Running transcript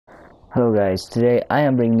Hello guys, today I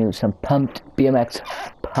am bringing you some pumped BMX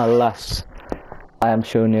Plus. I am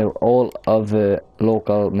showing you all of the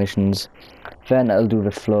local missions, then I'll do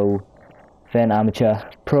the flow, then amateur,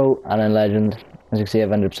 pro and then legend. As you can see I have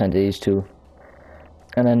 100% of these two.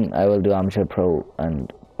 And then I will do amateur, pro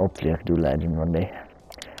and hopefully I can do legend one day.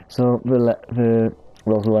 So the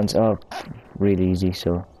local ones are really easy,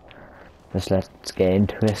 so let's get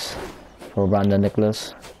into it. For Brandon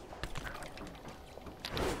Nicholas.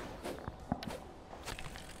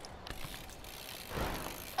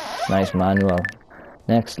 Nice manual.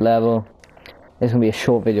 Next level. This is gonna be a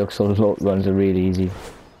short video because those local ones are really easy.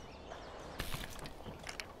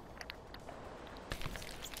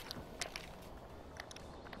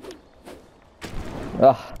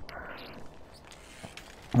 Ah.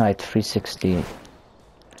 Right, 360.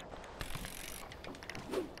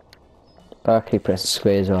 Actually press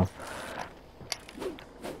square as well.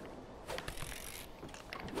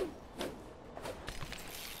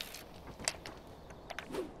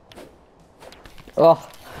 Oh,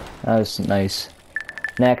 that was nice.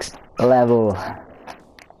 Next level.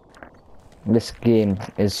 This game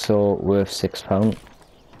is so worth £6.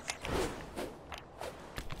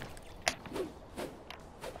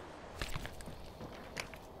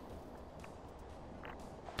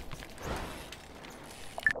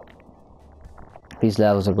 These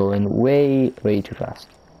levels are going way too fast.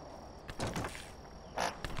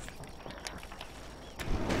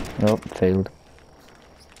 Nope, failed.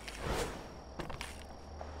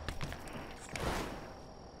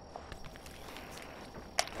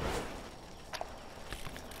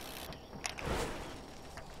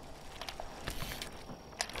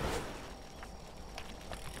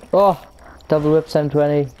 Oh, double whip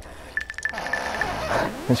 720.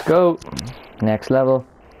 Let's go. Next level.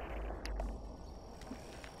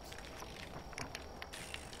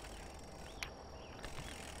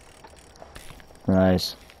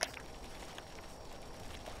 Nice.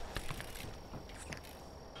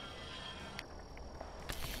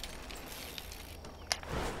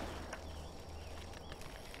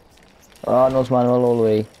 Oh, nose manual all the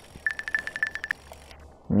way.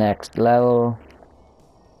 Next level.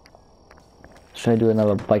 Should I do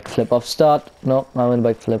another bike flip off start? No, I'm in a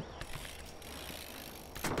bike flip.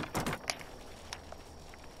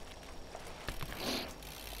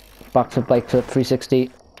 Backflip, bike flip, 360.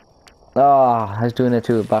 Ah, I was doing it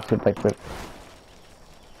too. Backflip, bike flip.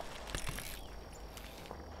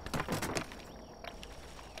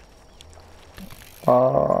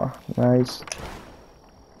 Oh, nice.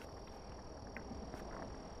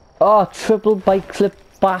 Oh, triple bike flip,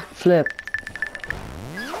 backflip.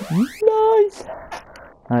 Nice.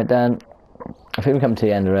 Alright then, I think we're coming to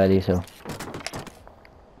the end already, so.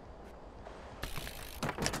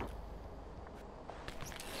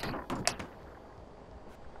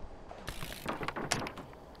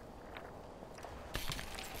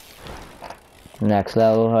 Next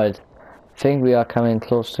level, right. I think we are coming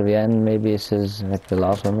close to the end. Maybe this is like the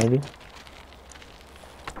last one, maybe.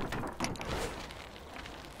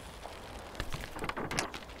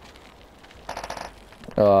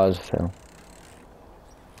 Oh, that was a fail.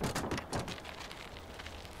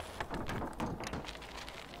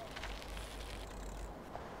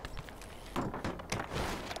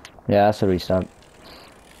 Yeah, that's a restart.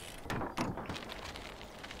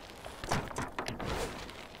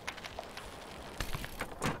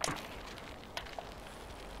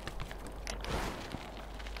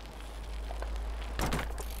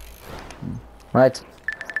 Right,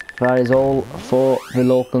 that is all for the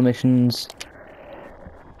local missions.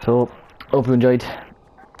 So, hope you enjoyed.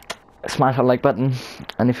 Smash that like button,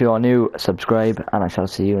 and if you are new, subscribe, and I shall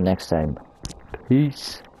see you next time.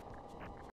 Peace.